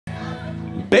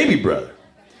baby brother.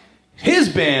 His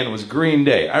band was Green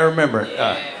Day. I remember.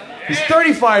 He's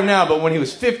 35 now, but when he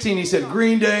was 15, he said,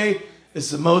 Green Day is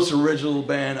the most original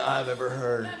band I've ever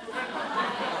heard.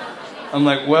 I'm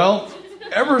like, well,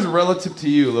 ever's relative to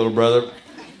you, little brother.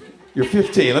 You're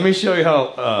 15. Let me show you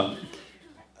how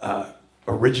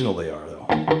original they are, though.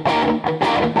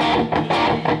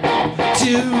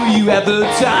 Do you have the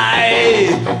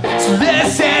time to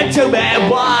listen to me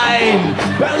whine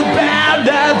about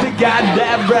nothing and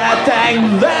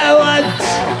everything they want?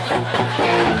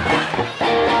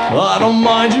 I don't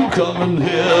mind you coming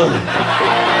here,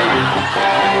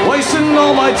 wasting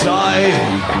all my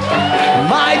time.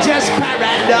 Am I just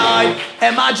paranoid?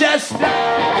 Am I just...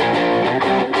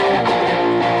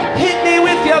 Hit me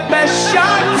with your best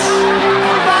shots,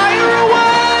 fire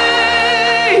away!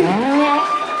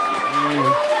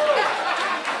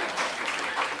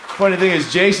 Funny thing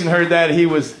is, Jason heard that, he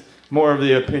was more of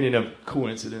the opinion of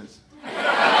coincidence.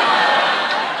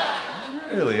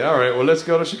 Really? All right, well, let's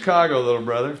go to Chicago, little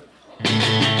brother.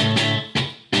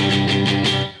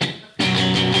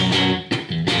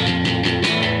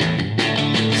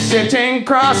 Sitting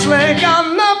cross-legged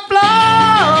on the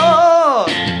floor,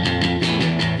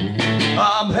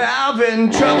 I'm having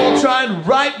trouble trying to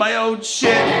write my own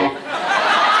shit.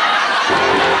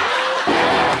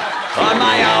 On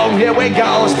my own, here we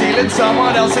go, stealing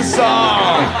someone else's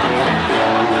song.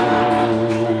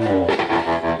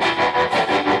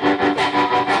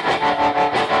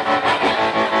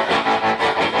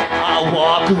 I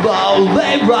walk the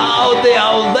lonely road, the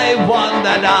only one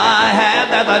that I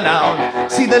have ever known.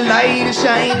 See the light is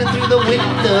shining through the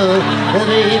window of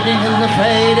the evening and the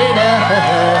faded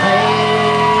away.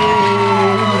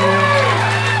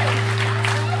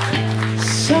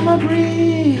 Summer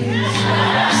breeze,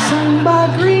 sung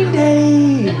by Green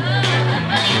Day.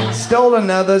 Stole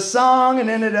another song and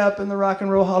ended up in the Rock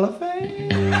and Roll Hall of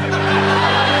Fame.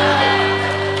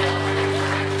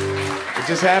 It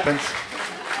just happens.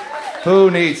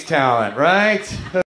 Who needs talent, right?